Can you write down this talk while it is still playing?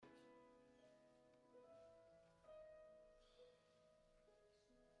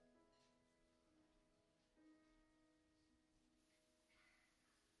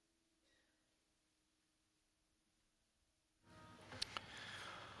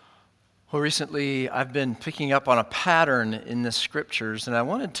Well, recently I've been picking up on a pattern in the scriptures, and I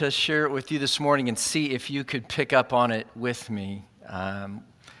wanted to share it with you this morning and see if you could pick up on it with me.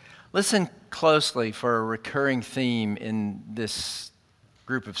 Listen closely for a recurring theme in this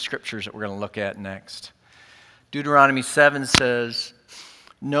group of scriptures that we're going to look at next. Deuteronomy 7 says,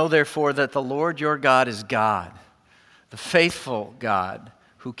 "Know therefore that the Lord your God is God, the faithful God,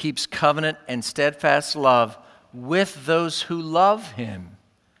 who keeps covenant and steadfast love with those who love him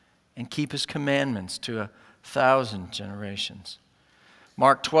and keep his commandments to 1,000 generations."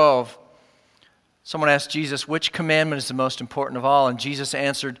 Mark 12, someone asked Jesus, which commandment is the most important of all? And Jesus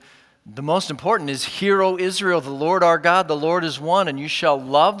answered, the most important is, "Hear, O Israel, the Lord our God, the Lord is one, and you shall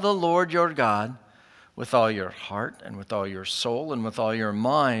love the Lord your God with all your heart and with all your soul and with all your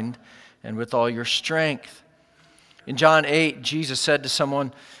mind and with all your strength." In John 8, Jesus said to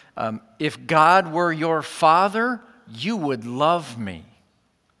someone, "If God were your father, you would love me."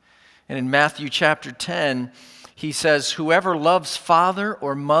 And in Matthew chapter 10, he says, "Whoever loves father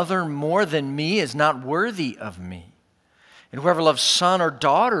or mother more than me is not worthy of me. And whoever loves son or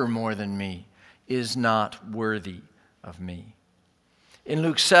daughter more than me is not worthy of me." In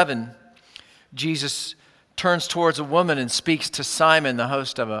Luke 7, Jesus turns towards a woman and speaks to Simon, the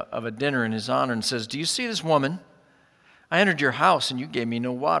host of a dinner in his honor, and says, "Do you see this woman? I entered your house, and you gave me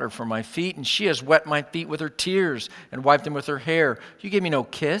no water for my feet, and she has wet my feet with her tears and wiped them with her hair. You gave me no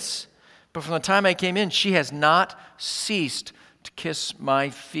kiss. But from the time I came in, she has not ceased to kiss my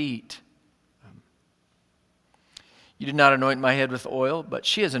feet. You did not anoint my head with oil, but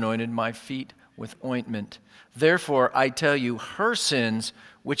she has anointed my feet with ointment. Therefore, I tell you, her sins,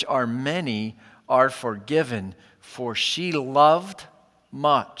 which are many, are forgiven, for she loved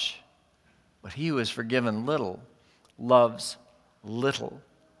much. But he who is forgiven little loves little."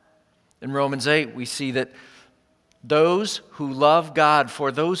 In Romans 8, we see that those who love God,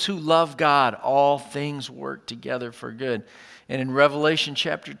 for those who love God, all things work together for good. And in Revelation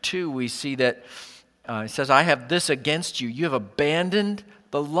chapter 2, we see that it says, "I have this against you. You have abandoned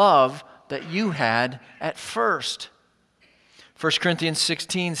the love that you had at first." 1 Corinthians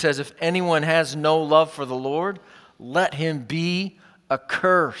 16 says, "If anyone has no love for the Lord, let him be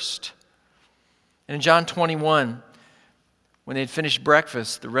accursed." And in John 21, when they had finished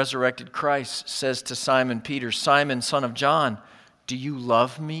breakfast, the resurrected Christ says to Simon Peter, "Simon, son of John, do you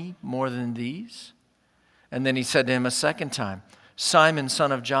love me more than these?" And then he said to him a second time, "Simon,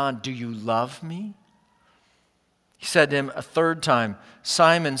 son of John, do you love me?" He said to him a third time,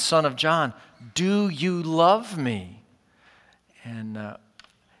 "Simon, son of John, do you love me?" And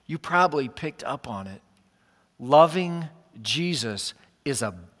you probably picked up on it. Loving Jesus is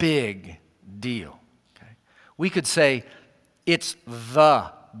a big deal. Okay? We could say, it's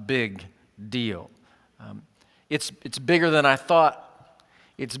the big deal. It's bigger than I thought.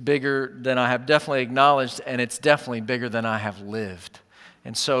 It's bigger than I have definitely acknowledged, and it's definitely bigger than I have lived.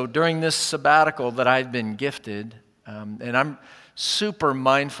 And so during this sabbatical that I've been gifted, and I'm super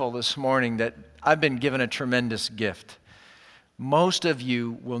mindful this morning that I've been given a tremendous gift. Most of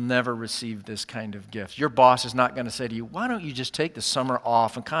you will never receive this kind of gift. Your boss is not going to say to you, "Why don't you just take the summer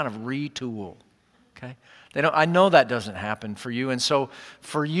off and kind of retool?" Okay? I know that doesn't happen for you, and so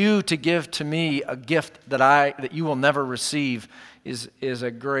for you to give to me a gift that you will never receive is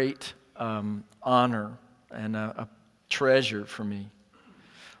a great honor and a treasure for me.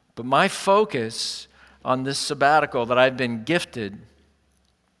 But my focus on this sabbatical that I've been gifted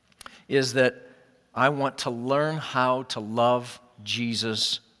is that I want to learn how to love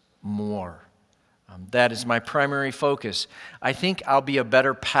Jesus more. That is my primary focus. I think I'll be a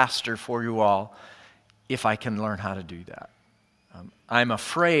better pastor for you all if I can learn how to do that. I'm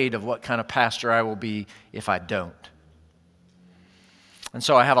afraid of what kind of pastor I will be if I don't. And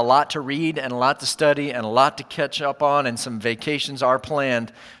so I have a lot to read and a lot to study and a lot to catch up on, and some vacations are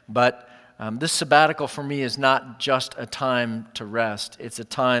planned. But this sabbatical for me is not just a time to rest. It's a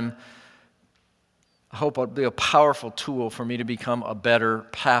time, I hope it'll be a powerful tool for me to become a better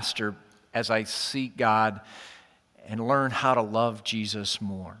pastor as I seek God and learn how to love Jesus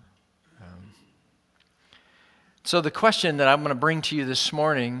more. So the question that I'm going to bring to you this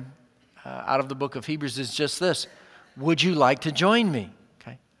morning out of the book of Hebrews is just this: would you like to join me?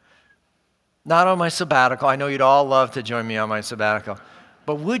 Okay. Not on my sabbatical. I know you'd all love to join me on my sabbatical.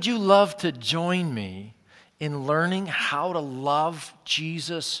 But would you love to join me in learning how to love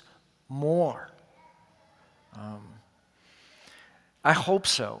Jesus more? I hope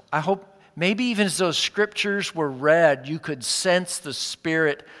so. I hope maybe even as those scriptures were read, you could sense the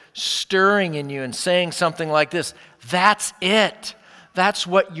Spirit stirring in you and saying something like this: that's it. That's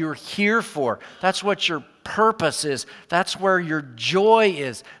what you're here for. That's what you're purpose is. That's where your joy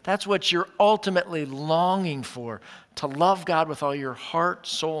is. That's what you're ultimately longing for, to love God with all your heart,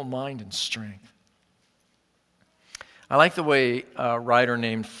 soul, mind, and strength. I like the way a writer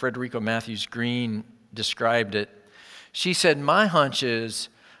named Frederica Matthews Green described it. She said, "My hunch is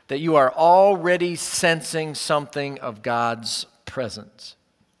that you are already sensing something of God's presence."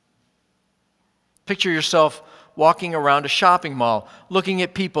 Picture yourself walking around a shopping mall, looking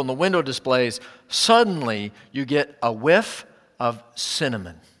at people in the window displays. Suddenly, you get a whiff of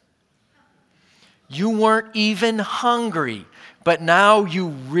cinnamon. You weren't even hungry, but now you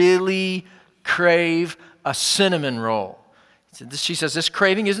really crave a cinnamon roll. She says, this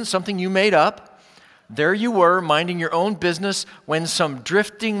craving isn't something you made up. There you were, minding your own business, when some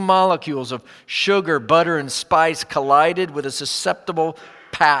drifting molecules of sugar, butter, and spice collided with a susceptible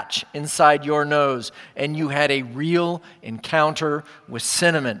patch inside your nose, and you had a real encounter with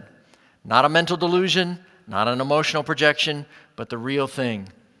cinnamon. Not a mental delusion, not an emotional projection, but the real thing.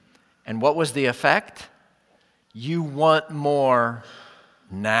 And what was the effect? You want more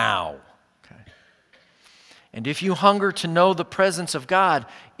now. Okay. And if you hunger to know the presence of God,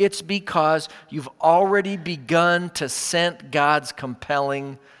 it's because you've already begun to scent God's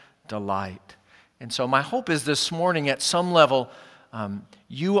compelling delight. And so my hope is this morning at some level,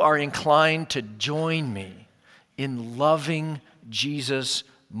 you are inclined to join me in loving Jesus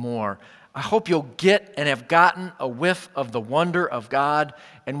more. I hope you'll get and have gotten a whiff of the wonder of God,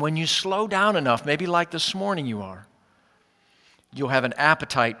 and when you slow down enough, maybe like this morning you are, you'll have an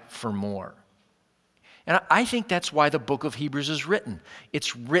appetite for more. And I think that's why the book of Hebrews is written.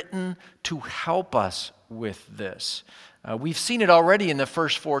 It's written to help us with this. We've seen it already in the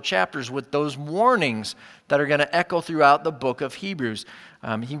first 4 chapters with those warnings that are going to echo throughout the book of Hebrews.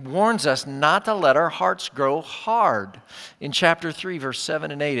 He warns us not to let our hearts grow hard. In chapter 3, verse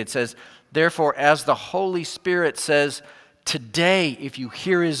 7 and 8, it says, "Therefore, as the Holy Spirit says, today, if you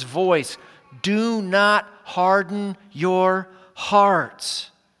hear His voice, do not harden your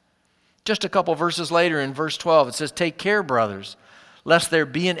hearts." Just a couple verses later in verse 12, it says, "Take care, brothers, lest there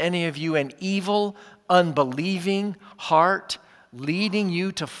be in any of you an evil, unbelieving heart, leading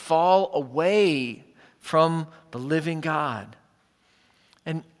you to fall away from the living God."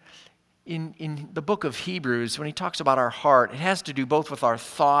 And in the book of Hebrews, when he talks about our heart, it has to do both with our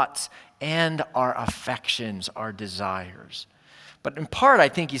thoughts and our affections, our desires. But in part, I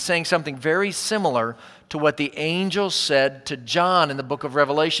think he's saying something very similar to what the angel said to John in the book of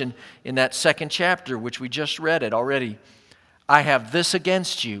Revelation in that 2nd chapter, which we just read it already. "I have this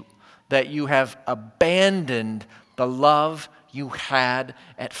against you, that you have abandoned the love you had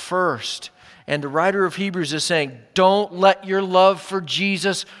at first." And the writer of Hebrews is saying, don't let your love for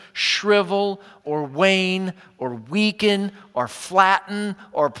Jesus shrivel or wane or weaken or flatten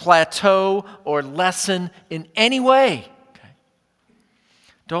or plateau or lessen in any way. Okay?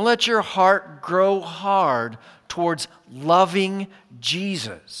 Don't let your heart grow hard towards loving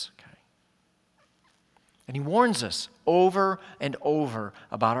Jesus. Okay? And he warns us over and over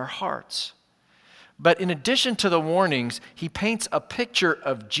about our hearts. But in addition to the warnings, he paints a picture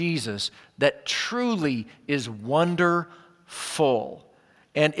of Jesus that truly is wonderful.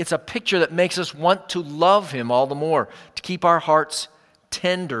 And it's a picture that makes us want to love him all the more, to keep our hearts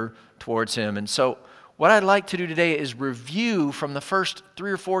tender towards him. And so what I'd like to do today is review from the first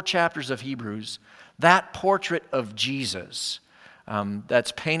 3 or 4 chapters of Hebrews that portrait of Jesus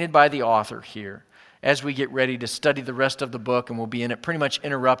that's painted by the author here, as we get ready to study the rest of the book, and we'll be in it pretty much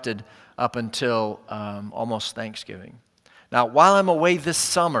interrupted up until almost Thanksgiving. Now, while I'm away this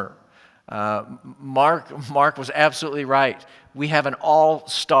summer, Mark was absolutely right. We have an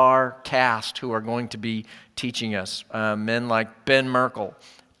all-star cast who are going to be teaching us. Men like Ben Merkel,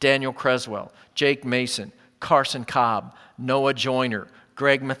 Daniel Creswell, Jake Mason, Carson Cobb, Noah Joyner,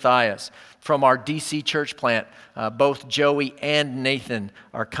 Greg Mathias. From our DC church plant, both Joey and Nathan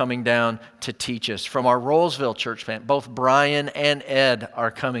are coming down to teach us. From our Rollsville church plant, both Brian and Ed are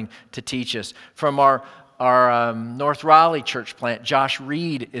coming to teach us. From our North Raleigh church plant, Josh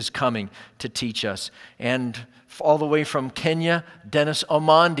Reed is coming to teach us. And all the way from Kenya, Dennis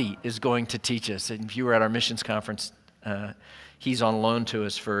Omondi is going to teach us. And if you were at our missions conference, he's on loan to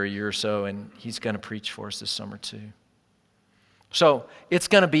us for a year or so, and he's going to preach for us this summer too. So it's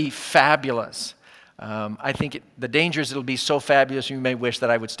going to be fabulous. I think the danger is it'll be so fabulous you may wish that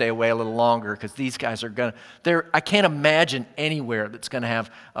I would stay away a little longer, because these guys are going to, I can't imagine anywhere that's going to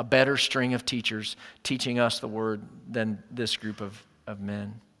have a better string of teachers teaching us the word than this group of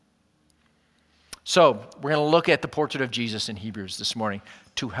men. So we're going to look at the portrait of Jesus in Hebrews this morning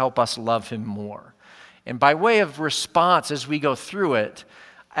to help us love him more. And by way of response as we go through it,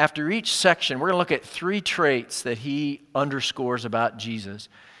 after each section, we're going to look at 3 traits that he underscores about Jesus.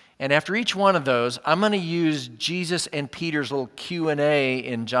 And after each one of those, I'm going to use Jesus and Peter's little Q&A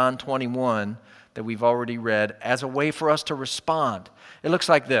in John 21 that we've already read as a way for us to respond. It looks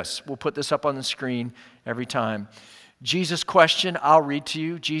like this. We'll put this up on the screen every time. Jesus' question, I'll read to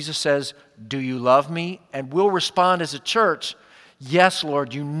you. Jesus says, "Do you love me?" And we'll respond as a church, "Yes,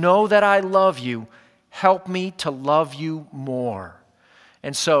 Lord, you know that I love you. Help me to love you more."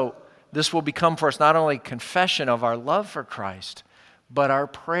 And so this will become for us not only confession of our love for Christ, but our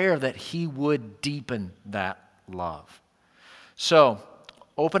prayer that he would deepen that love. So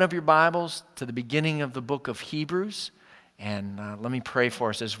open up your Bibles to the beginning of the book of Hebrews, and let me pray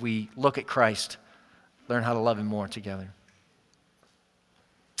for us as we look at Christ, learn how to love him more together.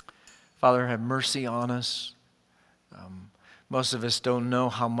 Father, have mercy on us. Most of us don't know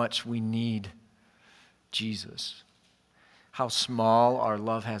how much we need Jesus, how small our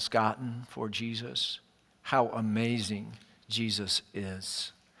love has gotten for Jesus, how amazing Jesus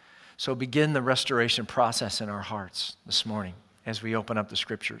is. So begin the restoration process in our hearts this morning as we open up the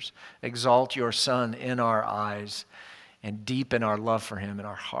Scriptures. Exalt your Son in our eyes and deepen our love for him in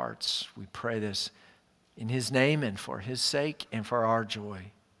our hearts. We pray this in his name and for his sake and for our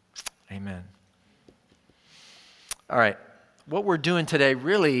joy. Amen. All right. What we're doing today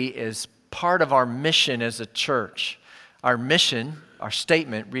really is part of our mission as a church. Our mission, our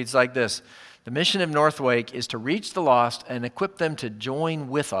statement reads like this: the mission of Northwake is to reach the lost and equip them to join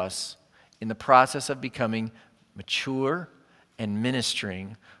with us in the process of becoming mature and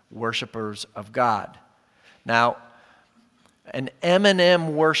ministering worshipers of God. Now, an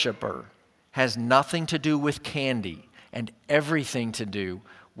M&M worshiper has nothing to do with candy and everything to do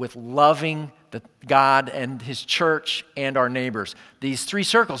with loving God and his church and our neighbors. These 3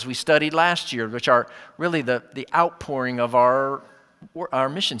 circles we studied last year, which are really the outpouring of our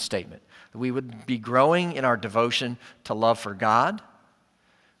mission statement. We would be growing in our devotion to love for God,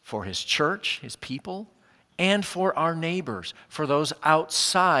 for his church, his people, and for our neighbors, for those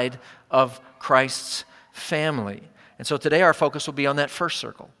outside of Christ's family. And so today our focus will be on that first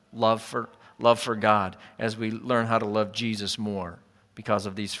circle, love for God, as we learn how to love Jesus more because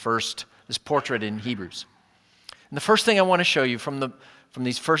of this portrait in Hebrews. And the first thing I want to show you from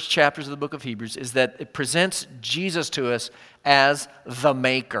these first chapters of the book of Hebrews is that it presents Jesus to us as the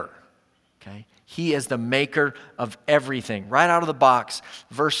maker. Okay? He is the maker of everything. Right out of the box,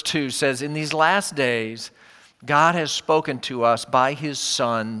 verse 2 says, "In these last days, God has spoken to us by his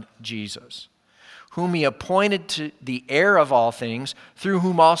Son, Jesus, whom he appointed to the heir of all things, through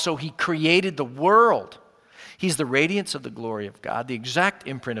whom also he created the world. He's the radiance of the glory of God, the exact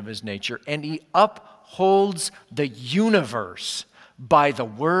imprint of his nature, and he upholds the universe by the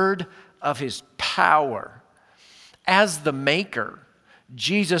word of his power." As the maker,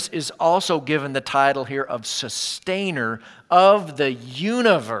 Jesus is also given the title here of sustainer of the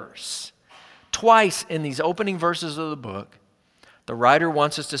universe. Twice in these opening verses of the book, the writer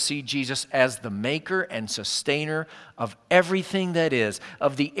wants us to see Jesus as the maker and sustainer of everything that is,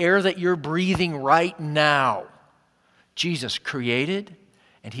 of the air that you're breathing right now. Jesus created,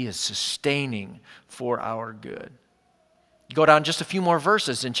 and he is sustaining for our good. You go down just a few more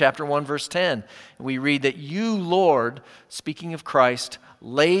verses in chapter 1, verse 10, and we read that you, Lord, speaking of Christ,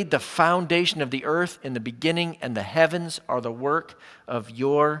 laid the foundation of the earth in the beginning, and the heavens are the work of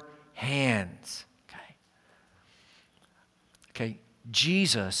your hands. Okay,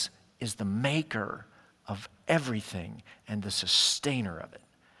 Jesus is the maker of everything and the sustainer of it.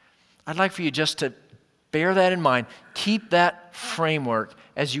 I'd like for you just to bear that in mind. Keep that framework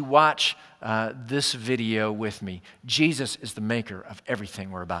as you watch this video with me. Jesus is the maker of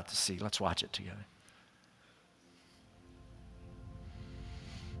everything we're about to see. Let's watch it together.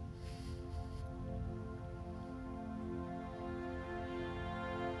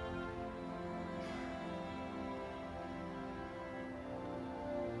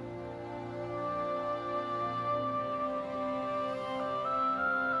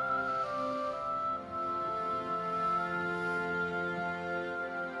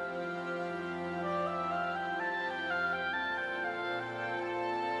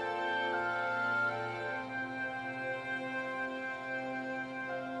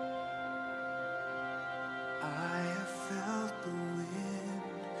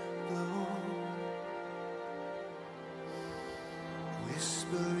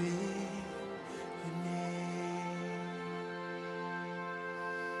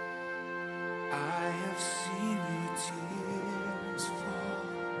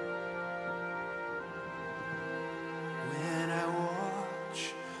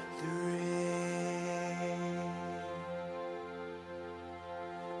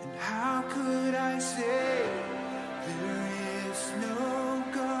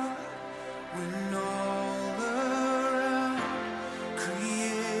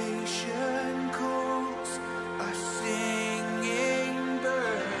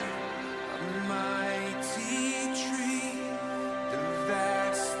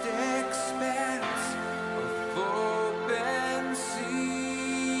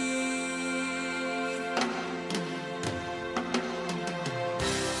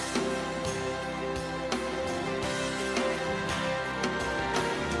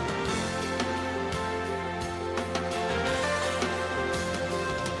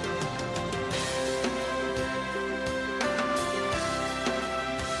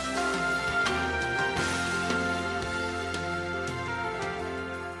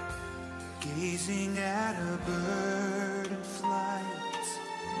 gazing at a bird in flight,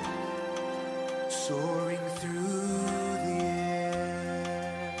 soaring through the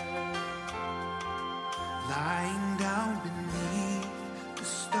air, lying down beneath the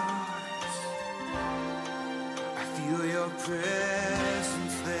stars. I feel your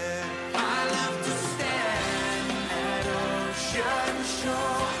presence there. I love to stand at ocean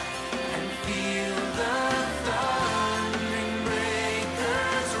shore and feel the thundering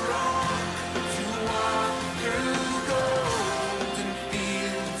breakers roar, to walk through golden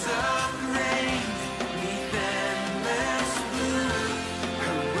fields of rain, 'neath endless blue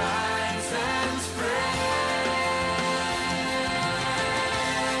horizons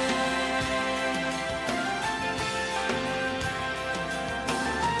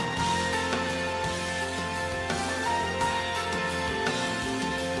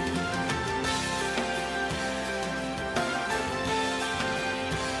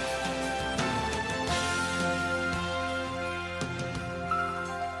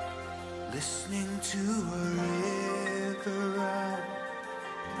listening to a river run,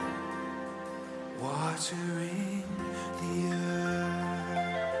 watering the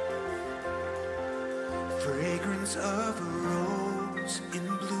earth, fragrance of a rose in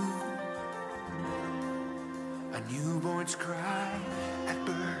bloom, a newborn's cry at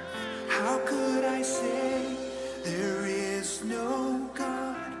birth. How could I say there is no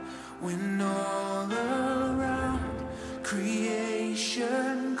God when all around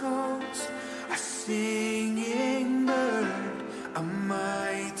creation calls? A singing bird, a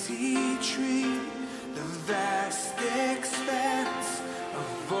mighty tree, the vast expanse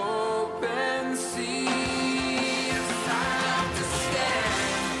of open sea. I love to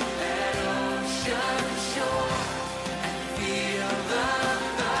stand at ocean shore and feel the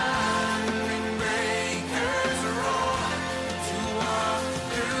thundering breakers roar, to walk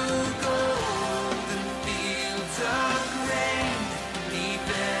through golden fields of grain,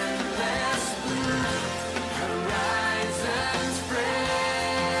 'neath endless blue horizons frame.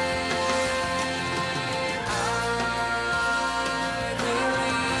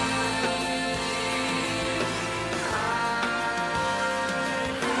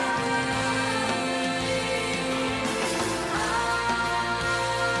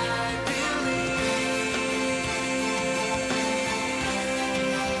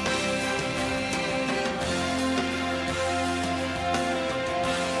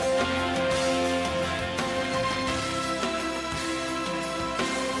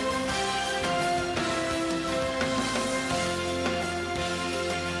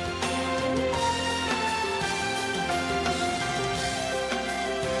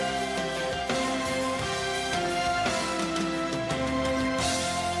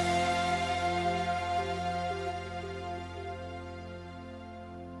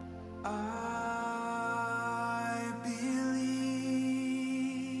 I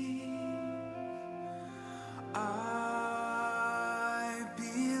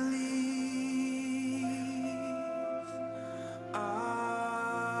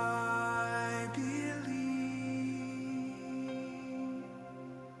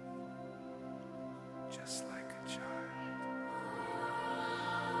just like a child.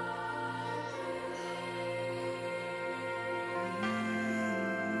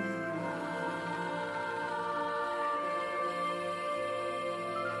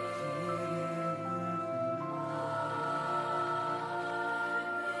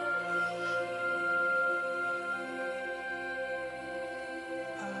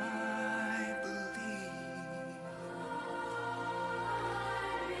 I believe.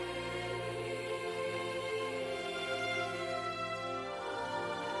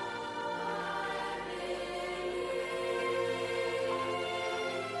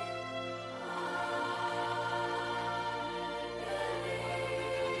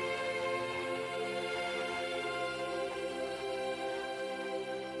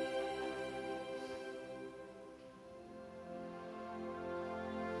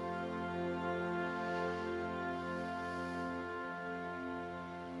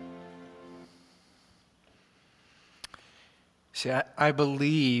 See, I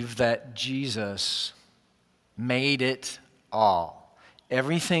believe that Jesus made it all.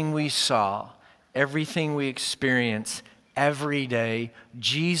 Everything we saw, everything we experience every day,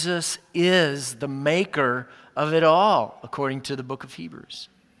 Jesus is the maker of it all, according to the book of Hebrews.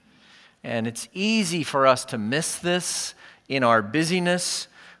 And it's easy for us to miss this in our busyness.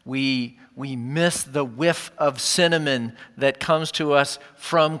 We miss the whiff of cinnamon that comes to us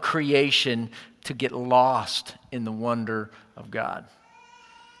from creation, to get lost in the wonder of God.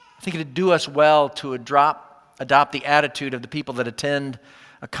 I think it'd do us well to adopt the attitude of the people that attend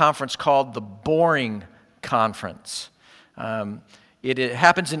a conference called the Boring Conference. It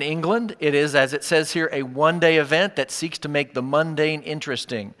happens in England. It is, as it says here, a one-day event that seeks to make the mundane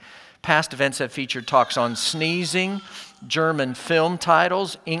interesting. Past events have featured talks on sneezing, German film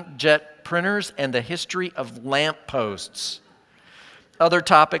titles, inkjet printers, and the history of lampposts. Other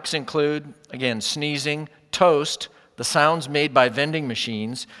topics include, again, sneezing, toast, the sounds made by vending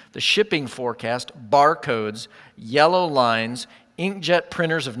machines, the shipping forecast, barcodes, yellow lines, inkjet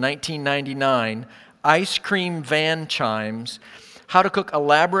printers of 1999, ice cream van chimes, how to cook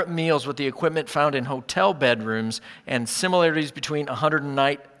elaborate meals with the equipment found in hotel bedrooms, and similarities between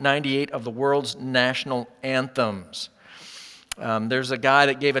 198 of the world's national anthems. There's a guy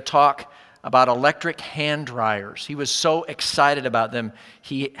that gave a talk about electric hand dryers. He was so excited about them,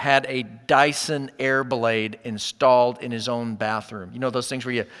 he had a Dyson Airblade installed in his own bathroom. You know those things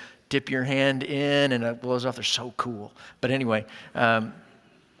where you dip your hand in and it blows off? They're so cool. But anyway,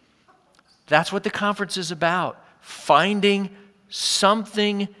 that's what the conference is about. Finding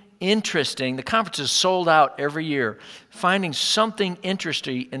something interesting. The conference is sold out every year. Finding something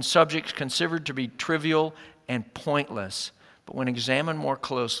interesting in subjects considered to be trivial and pointless, but when examined more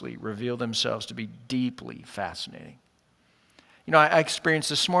closely, reveal themselves to be deeply fascinating. You know, I experienced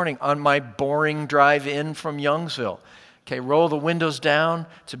this morning on my boring drive in from Youngsville. Okay, roll the windows down.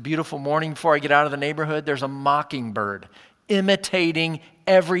 It's a beautiful morning. Before I get out of the neighborhood, there's a mockingbird imitating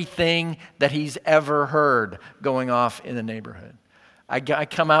everything that he's ever heard going off in the neighborhood. I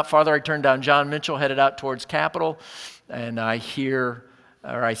come out farther. I turn down John Mitchell, headed out towards Capitol, and I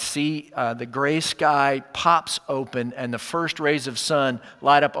see the gray sky pops open, and the first rays of sun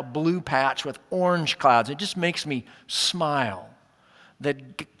light up a blue patch with orange clouds. It just makes me smile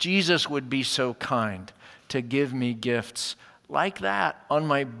that Jesus would be so kind to give me gifts like that on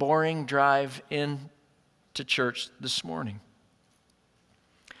my boring drive in to church this morning.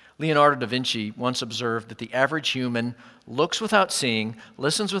 Leonardo da Vinci once observed that the average human looks without seeing,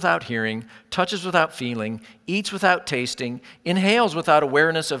 listens without hearing, touches without feeling, eats without tasting, inhales without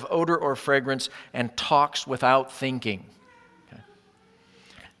awareness of odor or fragrance, and talks without thinking. Okay.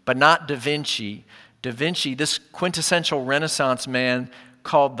 But not Da Vinci. Da Vinci, this quintessential Renaissance man,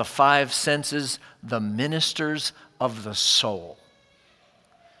 called the five senses the ministers of the soul.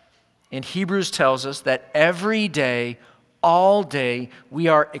 And Hebrews tells us that every day, all day, we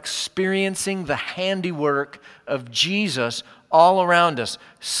are experiencing the handiwork of Jesus all around us,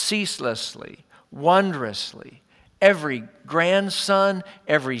 ceaselessly, wondrously. Every grandson,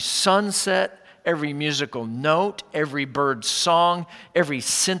 every sunset, every musical note, every bird's song, every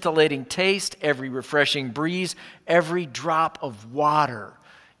scintillating taste, every refreshing breeze, every drop of water.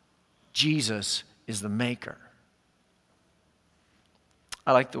 Jesus is the maker.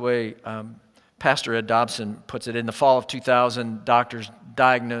 I like the way Pastor Ed Dobson puts it. In the fall of 2000, doctors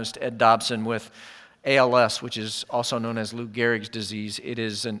diagnosed Ed Dobson with ALS, which is also known as Lou Gehrig's disease. It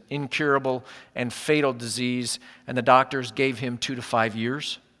is an incurable and fatal disease, and the doctors gave him 2 to 5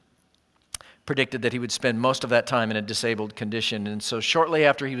 years, predicted that he would spend most of that time in a disabled condition. And so shortly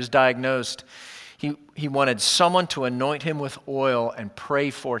after he was diagnosed, he wanted someone to anoint him with oil and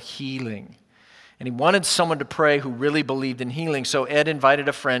pray for healing. And he wanted someone to pray who really believed in healing. So Ed invited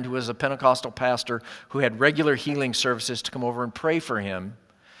a friend who was a Pentecostal pastor who had regular healing services to come over and pray for him.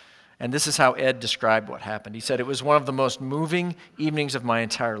 And this is how Ed described what happened. He said, "It was one of the most moving evenings of my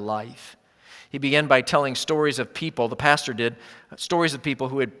entire life." He began by telling stories of people, the pastor did, stories of people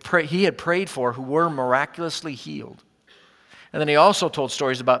who he had prayed for who were miraculously healed. And then he also told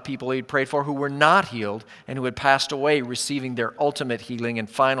stories about people he had prayed for who were not healed and who had passed away, receiving their ultimate healing and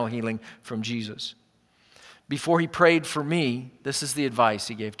final healing from Jesus. Before he prayed for me, this is the advice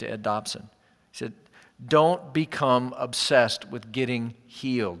he gave to Ed Dobson. He said, "Don't become obsessed with getting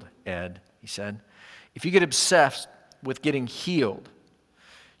healed, Ed," he said. "If you get obsessed with getting healed,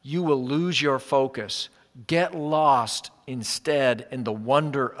 you will lose your focus. Get lost instead in the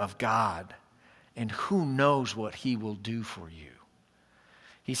wonder of God. And who knows what he will do for you."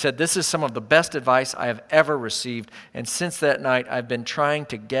 He said, "This is some of the best advice I have ever received, and since that night I've been trying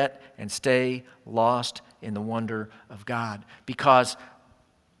to get and stay lost in the wonder of God. Because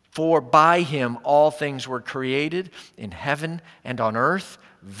for by him all things were created in heaven and on earth,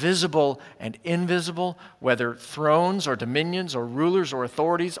 visible and invisible, whether thrones or dominions or rulers or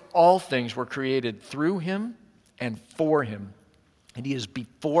authorities, all things were created through him and for him. And he is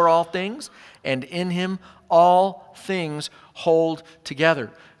before all things, and in him all things hold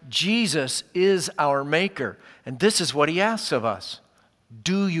together." Jesus is our maker, and this is what he asks of us.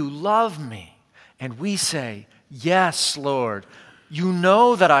 "Do you love me?" And we say, "Yes, Lord. You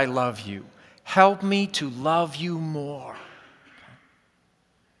know that I love you. Help me to love you more."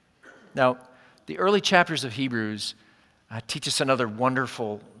 Now, the early chapters of Hebrews teach us another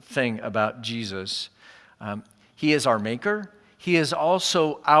wonderful thing about Jesus. He is our maker. He is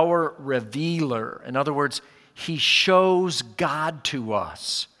also our revealer. In other words, he shows God to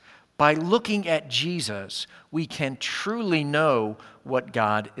us. By looking at Jesus, we can truly know what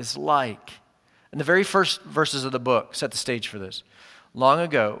God is like. And the very first verses of the book set the stage for this. Long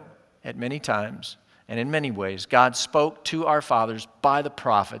ago, at many times, and in many ways, God spoke to our fathers by the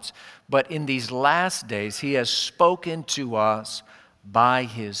prophets, but in these last days, he has spoken to us by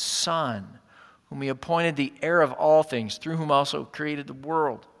his Son, whom he appointed the heir of all things, through whom also created the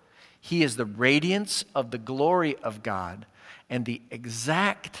world. He is the radiance of the glory of God and the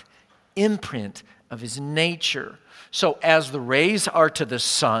exact imprint of his nature. So as the rays are to the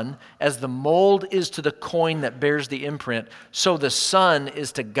sun, as the mold is to the coin that bears the imprint, so the Son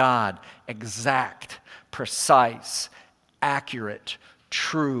is to God exact, precise, accurate,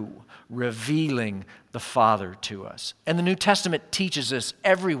 true, revealing the Father to us. And the New Testament teaches this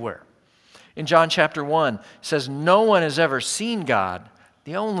everywhere. In John chapter 1, it says, "No one has ever seen God,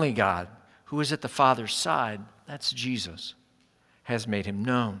 the only God, who is at the Father's side," that's Jesus, "has made him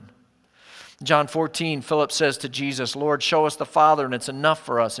known." In John 14, Philip says to Jesus, "Lord, show us the Father, and it's enough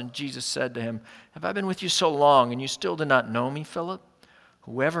for us." And Jesus said to him, "Have I been with you so long, and you still do not know me, Philip?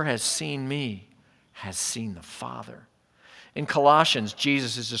 Whoever has seen me has seen the Father." In Colossians,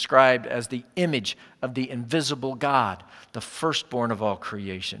 Jesus is described as the image of the invisible God, the firstborn of all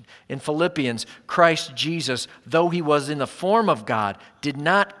creation. In Philippians, Christ Jesus, though he was in the form of God, did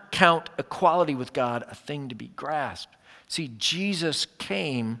not count equality with God a thing to be grasped. See, Jesus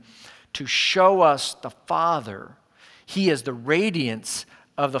came to show us the Father. He is the radiance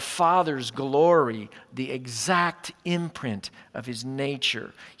of the Father's glory, the exact imprint of his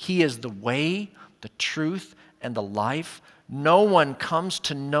nature. He is the way, the truth, and the life. No one comes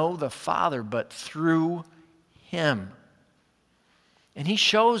to know the Father but through him. And he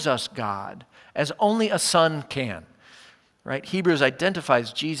shows us God as only a son can. Right? Hebrews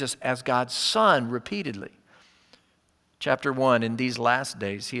identifies Jesus as God's Son repeatedly. Chapter 1, in these last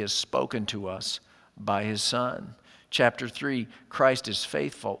days, he has spoken to us by his Son. Chapter 3, Christ is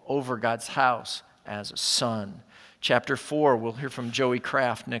faithful over God's house as a son. Chapter 4, we'll hear from Joey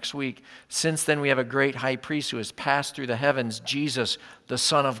Kraft next week. Since then, we have a great high priest who has passed through the heavens, Jesus, the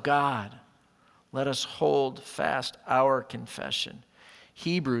Son of God. Let us hold fast our confession.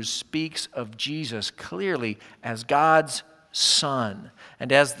 Hebrews speaks of Jesus clearly as God's Son.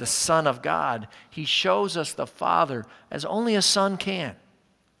 And as the Son of God, he shows us the Father as only a son can.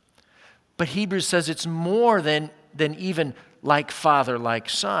 But Hebrews says it's more than even like Father, like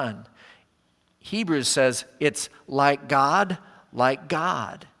Son. Hebrews says it's like God,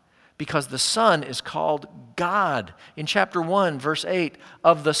 because the Son is called God. In chapter 1, verse 8,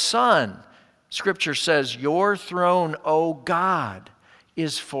 of the Son, Scripture says, "Your throne, O God,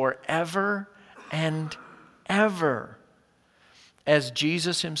 is forever and ever," as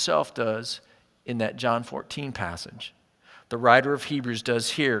Jesus himself does in that John 14 passage. The writer of Hebrews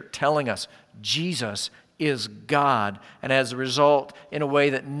does here, telling us Jesus is God, and as a result, in a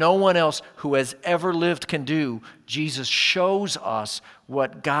way that no one else who has ever lived can do, Jesus shows us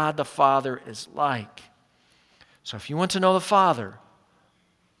what God the Father is like. So if you want to know the Father,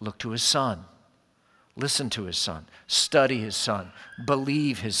 look to his Son. Listen to his Son. Study his Son.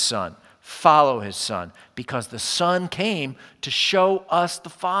 Believe his Son. Follow his Son. Because the Son came to show us the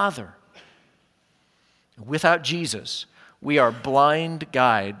Father. Without Jesus, we are blind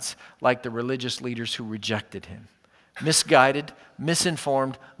guides like the religious leaders who rejected him. Misguided,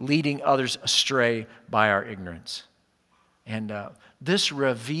 misinformed, leading others astray by our ignorance. And this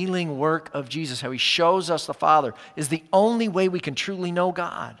revealing work of Jesus, how he shows us the Father, is the only way we can truly know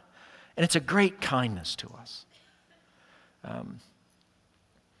God. And it's a great kindness to us.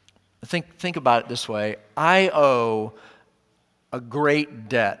 Think about it this way. I owe a great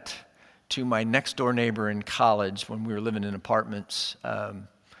debt to my next door neighbor in college when we were living in apartments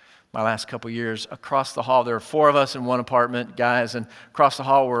my last couple years. Across the hall, there were 4 of us in one apartment, guys, and across the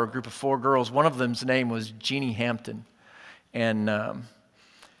hall were a group of 4 girls. One of them's name was Jeannie Hampton. And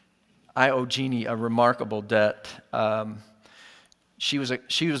I owe Jeannie a remarkable debt. She was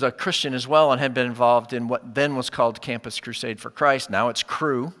a Christian as well and had been involved in what then was called Campus Crusade for Christ. Now it's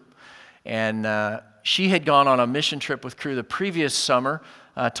Cru. And she had gone on a mission trip with Cru the previous summer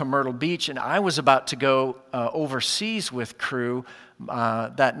to Myrtle Beach, and I was about to go overseas with Cru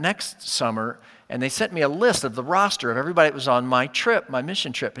that next summer, and they sent me a list of the roster of everybody that was on my trip, my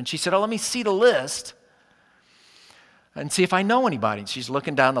mission trip. And she said, "Oh, let me see the list and see if I know anybody." And she's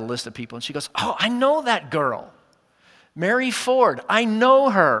looking down the list of people, and she goes, "Oh, I know that girl. Mary Ford, I know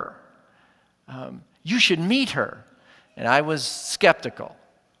her." You should meet her. And I was skeptical.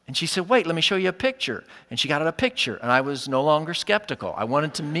 And she said, wait, let me show you a picture. And she got out a picture, and I was no longer skeptical. I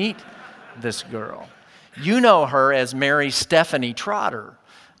wanted to meet this girl. You know her as Mary Stephanie Trotter.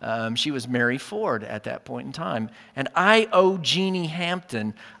 She was Mary Ford at that point in time. And I owe Jeannie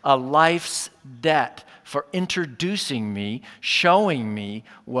Hampton a life's debt for introducing me, showing me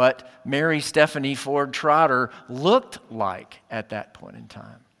what Mary Stephanie Ford Trotter looked like at that point in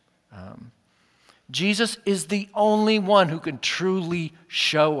time. Jesus is the only one who can truly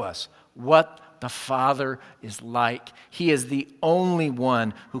show us what the Father is like. He is the only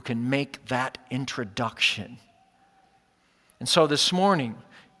one who can make that introduction. And so this morning,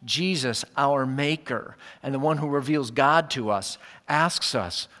 Jesus, our Maker, and the one who reveals God to us, asks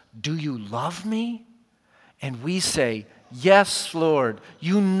us, do you love me? And we say, yes, Lord,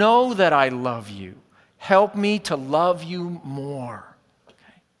 you know that I love you. Help me to love you more.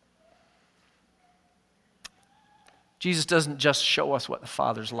 Jesus doesn't just show us what the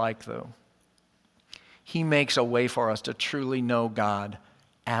Father's like, though. He makes a way for us to truly know God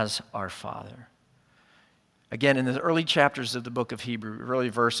as our Father. Again, in the early chapters of the book of Hebrew, early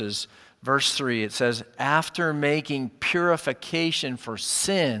verses, verse 3, it says, after making purification for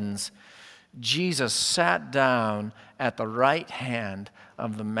sins, Jesus sat down at the right hand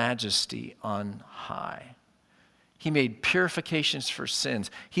of the Majesty on high. He made purifications for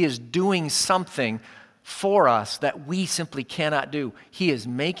sins. He is doing something for us that we simply cannot do. He is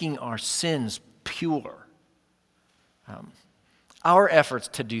making our sins pure. Our efforts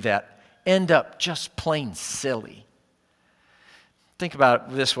to do that end up just plain silly. Think about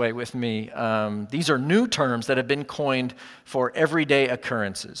it this way with me. These are new terms that have been coined for everyday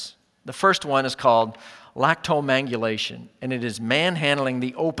occurrences. The first one is called lactomangulation, and it is manhandling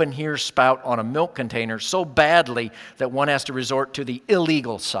the open ear spout on a milk container so badly that one has to resort to the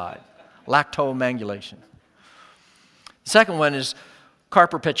illegal side. Lactomangulation. The second one is car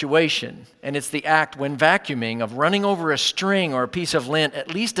perpetuation, and it's the act when vacuuming of running over a string or a piece of lint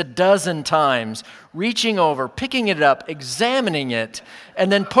at least a dozen times, reaching over, picking it up, examining it,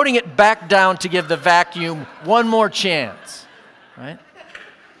 and then putting it back down to give the vacuum one more chance. Right?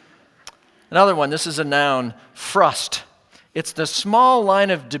 Another one, this is a noun, frust. It's the small line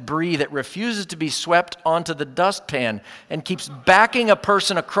of debris that refuses to be swept onto the dustpan and keeps backing a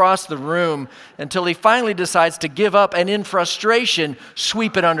person across the room until he finally decides to give up and in frustration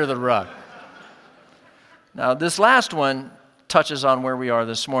sweep it under the rug. Now, this last one touches on where we are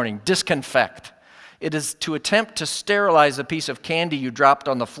this morning, disconfect. It is to attempt to sterilize a piece of candy you dropped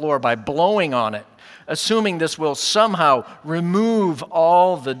on the floor by blowing on it, assuming this will somehow remove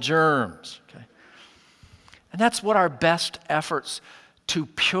all the germs. And that's what our best efforts to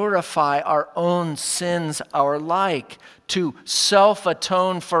purify our own sins are like, to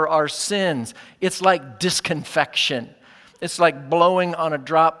self-atone for our sins. It's like disconfection. It's like blowing on a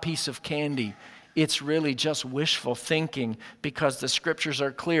drop piece of candy. It's really just wishful thinking because the scriptures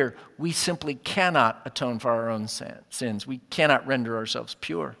are clear. We simply cannot atone for our own sins. We cannot render ourselves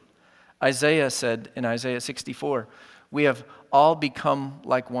pure. Isaiah said in Isaiah 64, we have all become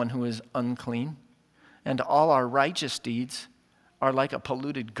like one who is unclean, and all our righteous deeds are like a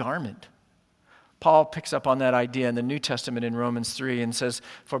polluted garment. Paul picks up on that idea in the New Testament in Romans 3 and says,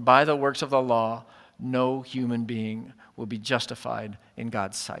 for by the works of the law, no human being will be justified in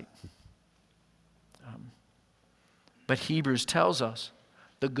God's sight. But Hebrews tells us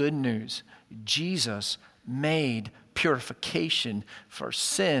the good news. Jesus made purification for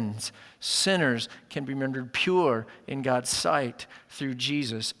sins. Sinners can be rendered pure in God's sight through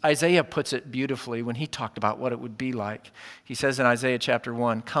Jesus. Isaiah puts it beautifully when he talked about what it would be like. He says in Isaiah chapter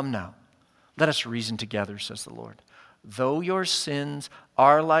 1, come now, let us reason together, says the Lord. Though your sins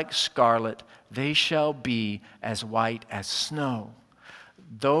are like scarlet, they shall be as white as snow.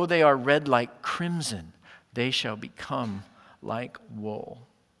 Though they are red like crimson, they shall become like wool.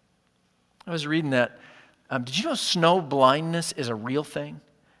 I was reading that. Did you know snow blindness is a real thing?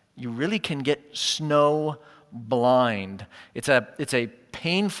 You really can get snow blind. It's a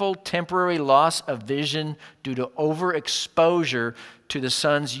painful temporary loss of vision due to overexposure to the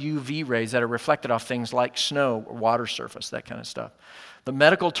sun's UV rays that are reflected off things like snow or water surface, that kind of stuff. The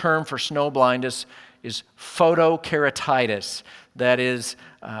medical term for snow blindness is photokeratitis. That is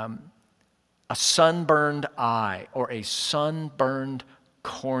a sunburned eye or a sunburned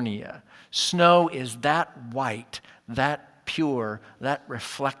cornea. Snow is that white, that pure, that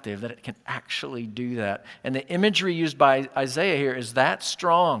reflective, that it can actually do that. And the imagery used by Isaiah here is that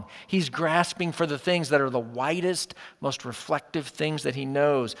strong. He's grasping for the things that are the whitest, most reflective things that he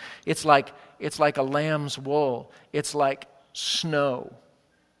knows. It's like a lamb's wool. It's like snow.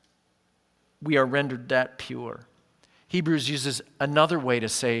 we are rendered that pure. Hebrews uses another way to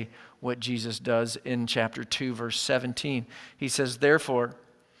say what Jesus does in chapter 2, verse 17. He says, therefore,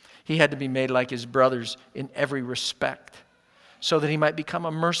 he had to be made like his brothers in every respect, so that he might become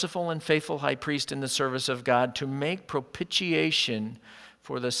a merciful and faithful high priest in the service of God to make propitiation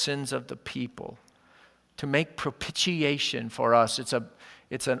for the sins of the people. To make propitiation for us.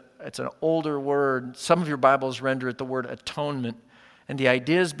 It's an older word. Some of your Bibles render it the word atonement. And the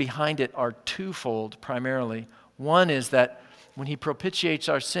ideas behind it are twofold primarily. One is that when he propitiates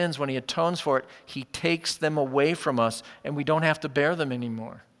our sins, when he atones for it, he takes them away from us and we don't have to bear them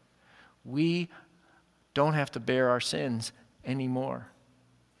anymore. We don't have to bear our sins anymore.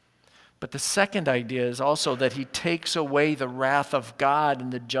 But the second idea is also that he takes away the wrath of God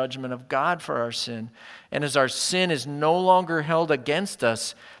and the judgment of God for our sin. And as our sin is no longer held against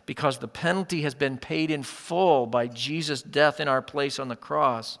us because the penalty has been paid in full by Jesus' death in our place on the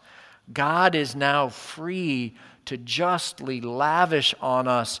cross, God is now free to justly lavish on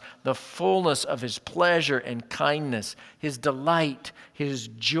us the fullness of his pleasure and kindness, his delight, his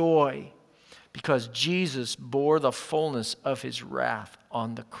joy, because Jesus bore the fullness of his wrath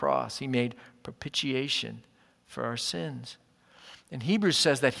on the cross. He made propitiation for our sins. And Hebrews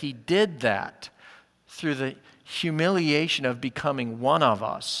says that he did that through the humiliation of becoming one of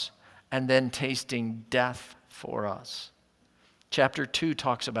us and then tasting death for us. Chapter 2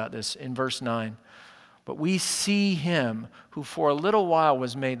 talks about this in verse 9. But we see him who for a little while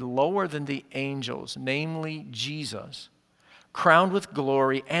was made lower than the angels, namely Jesus, crowned with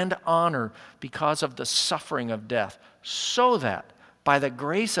glory and honor because of the suffering of death, so that by the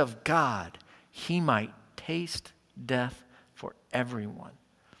grace of God he might taste death for everyone.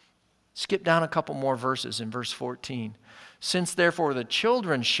 Skip down a couple more verses in verse 14. Since therefore the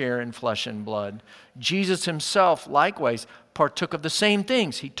children share in flesh and blood, Jesus himself likewise partook of the same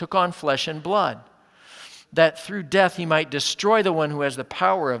things. He took on flesh and blood, that through death he might destroy the one who has the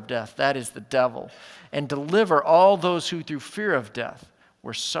power of death, that is the devil, and deliver all those who through fear of death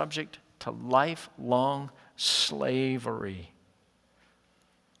were subject to lifelong slavery.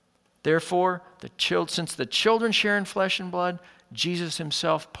 Therefore, since the children share in flesh and blood, Jesus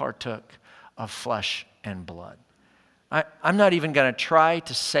himself partook of flesh and blood. I'm not even going to try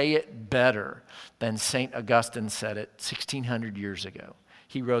to say it better than St. Augustine said it 1,600 years ago.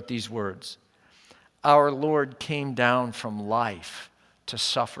 He wrote these words, "Our Lord came down from life to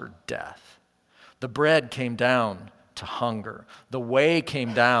suffer death. The bread came down to hunger. The way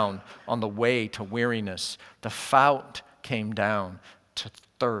came down on the way to weariness. The fount came down to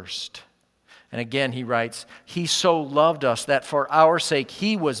thirst." And again he writes, "He so loved us that for our sake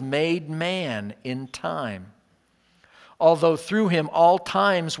he was made man in time. Although through him all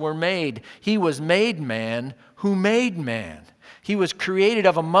times were made, he was made man who made man. He was created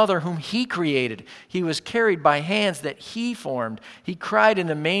of a mother whom he created. He was carried by hands that he formed. He cried in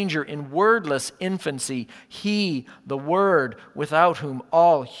the manger in wordless infancy. He, the Word, without whom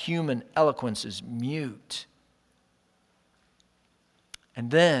all human eloquence is mute.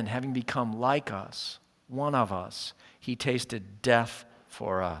 And then, having become like us, one of us, he tasted death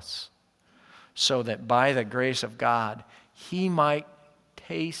for us, so that by the grace of God, he might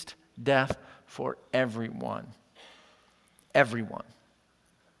taste death for everyone." Everyone.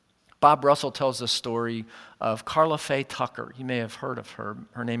 Bob Russell tells the story of Karla Faye Tucker. You may have heard of her.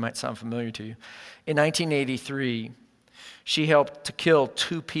 Her name might sound familiar to you. In 1983, she helped to kill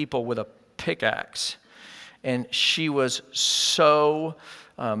 2 people with a pickaxe. And she was so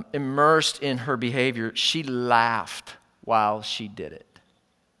immersed in her behavior, she laughed while she did it.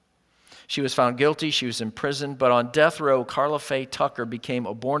 She was found guilty, she was imprisoned, but on death row, Karla Faye Tucker became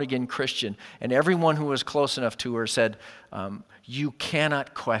a born-again Christian, and everyone who was close enough to her said, you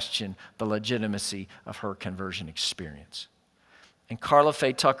cannot question the legitimacy of her conversion experience. And Karla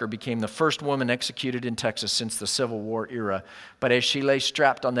Faye Tucker became the first woman executed in Texas since the Civil War era, but as she lay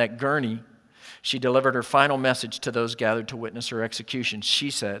strapped on that gurney, she delivered her final message to those gathered to witness her execution.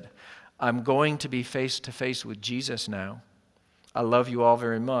 She said, "I'm going to be face to face with Jesus now. I love you all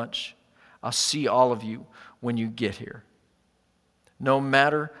very much. I'll see all of you when you get here." No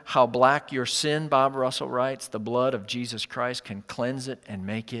matter how black your sin, Bob Russell writes, the blood of Jesus Christ can cleanse it and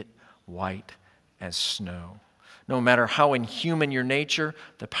make it white as snow. No matter how inhuman your nature,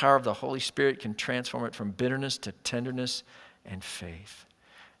 the power of the Holy Spirit can transform it from bitterness to tenderness and faith.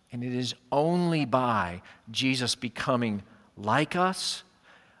 And it is only by Jesus becoming like us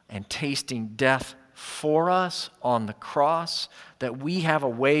and tasting death for us on the cross that we have a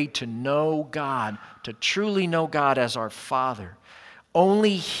way to know God, to truly know God as our Father.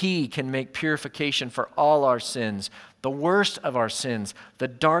 Only He can make purification for all our sins The worst of our sins, the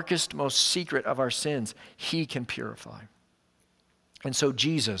darkest, most secret of our sins, he can purify. And so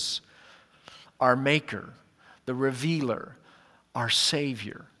Jesus, our maker, the revealer, our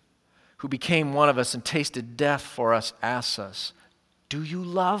Savior, who became one of us and tasted death for us, asks us, do you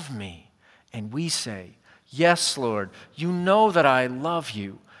love me? And we say, yes, Lord, you know that I love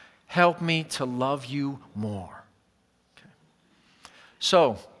you. Help me to love you more. Okay.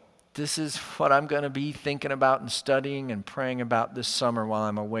 So, this is what I'm going to be thinking about and studying and praying about this summer while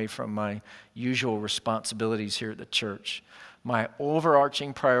I'm away from my usual responsibilities here at the church. My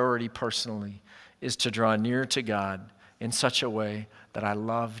overarching priority personally is to draw near to God in such a way that I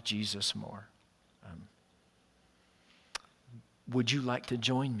love Jesus more. Would you like to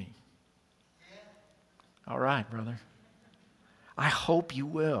join me? All right, brother. I hope you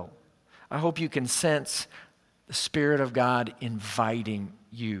will. I hope you can sense the Spirit of God inviting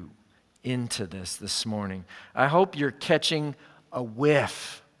you into this morning. I hope you're catching a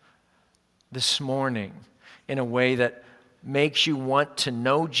whiff this morning in a way that makes you want to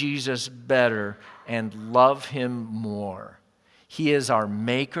know Jesus better and love him more. He is our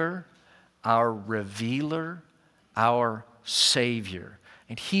maker, our revealer, our Savior.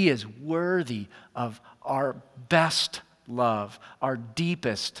 And he is worthy of our best love, our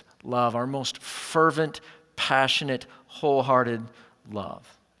deepest love, our most fervent, passionate, wholehearted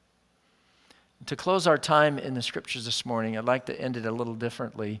love. To close our time in the scriptures this morning, I'd like to end it a little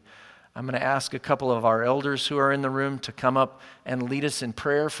differently. I'm going to ask a couple of our elders who are in the room to come up and lead us in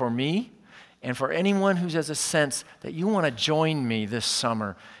prayer for me and for anyone who has a sense that you want to join me this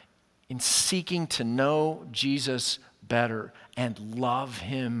summer in seeking to know Jesus better and love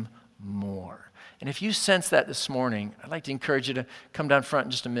him more. And if you sense that this morning, I'd like to encourage you to come down front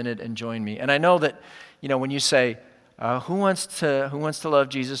in just a minute and join me. And I know that, when you say, who wants to love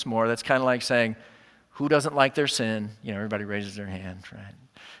Jesus more? That's kind of like saying, who doesn't like their sin? Everybody raises their hand, right?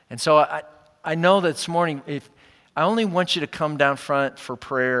 And so I know that this morning, if I only want you to come down front for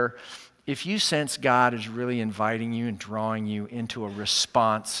prayer if you sense God is really inviting you and drawing you into a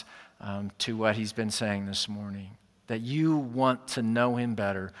response to what he's been saying this morning, that you want to know him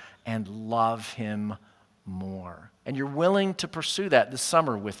better and love him more. And you're willing to pursue that this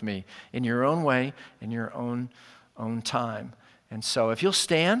summer with me in your own way, in your own time. And so if you'll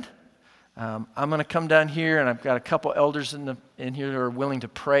stand, I'm going to come down here, and I've got a couple elders in here who are willing to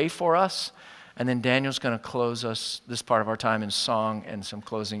pray for us. And then Daniel's going to close us this part of our time in song and some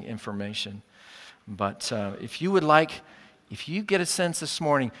closing information. But if you get a sense this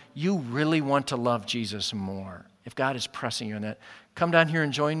morning, you really want to love Jesus more, if God is pressing you on that, come down here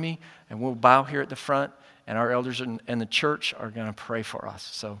and join me, and we'll bow here at the front, and our elders and the church are going to pray for us.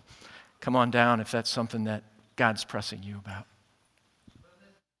 So come on down if that's something that God's pressing you about.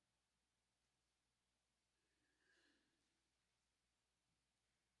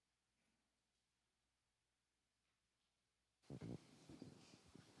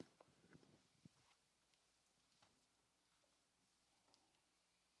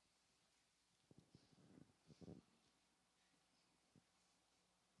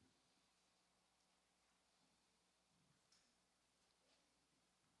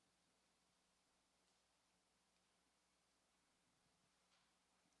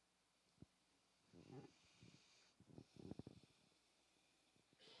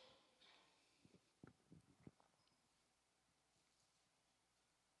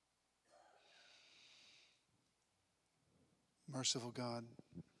 Merciful God,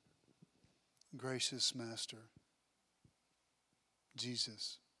 gracious Master,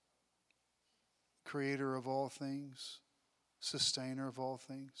 Jesus, creator of all things, sustainer of all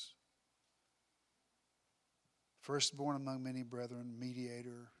things, firstborn among many brethren,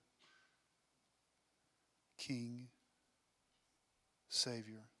 mediator, King,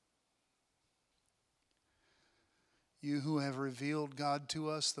 Savior. You who have revealed God to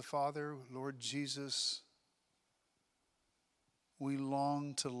us, the Father, Lord Jesus, we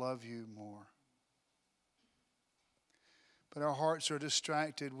long to love you more. But our hearts are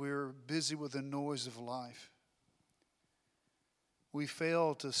distracted. We're busy with the noise of life. We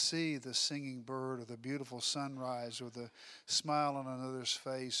fail to see the singing bird or the beautiful sunrise or the smile on another's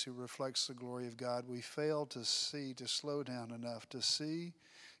face who reflects the glory of God. We fail to slow down enough to see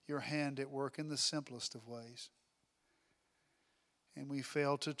your hand at work in the simplest of ways. And we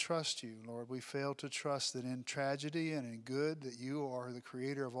fail to trust you, Lord. We fail to trust that in tragedy and in good that you are the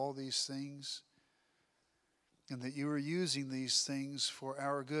creator of all these things and that you are using these things for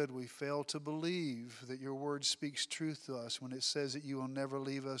our good. We fail to believe that your word speaks truth to us when it says that you will never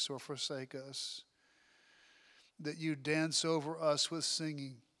leave us or forsake us, that you dance over us with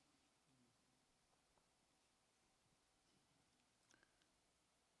singing,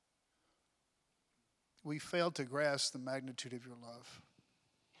 we fail to grasp the magnitude of your love.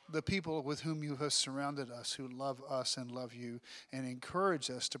 The people with whom you have surrounded us, who love us and love you and encourage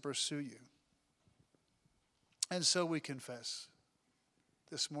us to pursue you. And so we confess.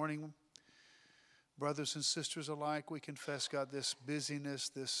 This morning, brothers and sisters alike, we confess, God, this busyness,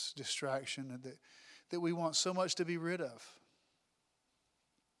 this distraction that we want so much to be rid of.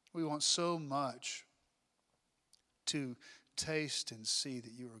 We want so much to taste and see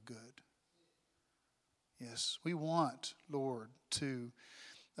that you are good. Yes, we want, Lord, to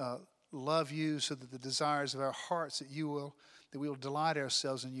love you so that the desires of our hearts, that we will delight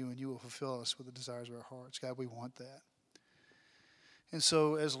ourselves in you and you will fulfill us with the desires of our hearts. God, we want that. And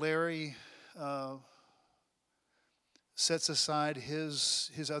so as Larry sets aside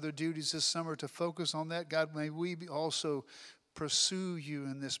his other duties this summer to focus on that, God, may we also pursue you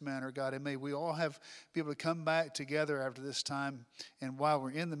in this manner, God, and may we all be able to come back together after this time, and while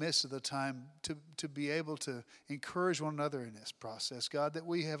we're in the midst of the time, to be able to encourage one another in this process, God, that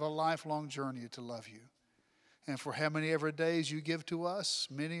we have a lifelong journey to love you. And for how many ever days you give to us,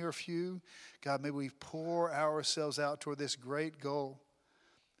 many or few, God, may we pour ourselves out toward this great goal,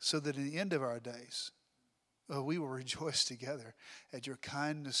 so that in the end of our days, we will rejoice together at your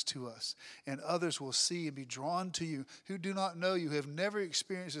kindness to us. And others will see and be drawn to you who do not know you, have never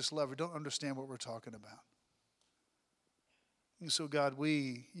experienced this love, or don't understand what we're talking about. And so, God,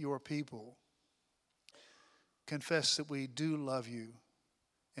 we, your people, confess that we do love you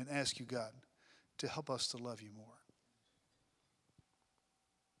and ask you, God, to help us to love you more.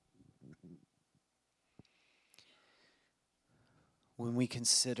 When we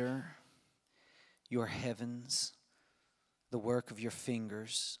consider your heavens, the work of your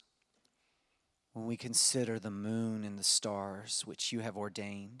fingers, when we consider the moon and the stars which you have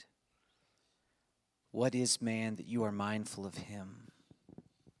ordained, what is man that you are mindful of him?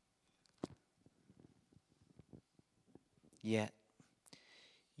 Yet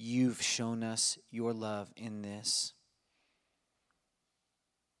you've shown us your love in this,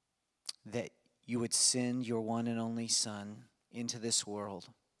 that you would send your one and only Son into this world,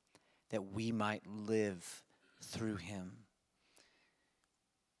 that we might live through him.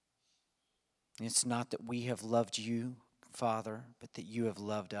 It's not that we have loved you, Father, but that you have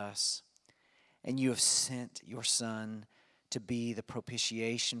loved us. And you have sent your Son to be the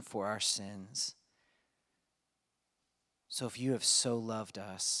propitiation for our sins. So if you have so loved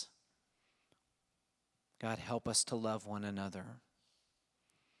us, God, help us to love one another.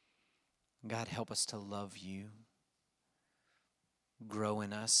 God, help us to love you. Grow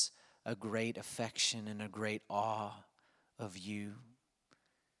in us a great affection and a great awe of you.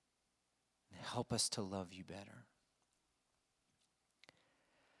 Help us to love you better.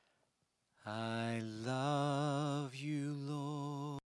 I love you, Lord.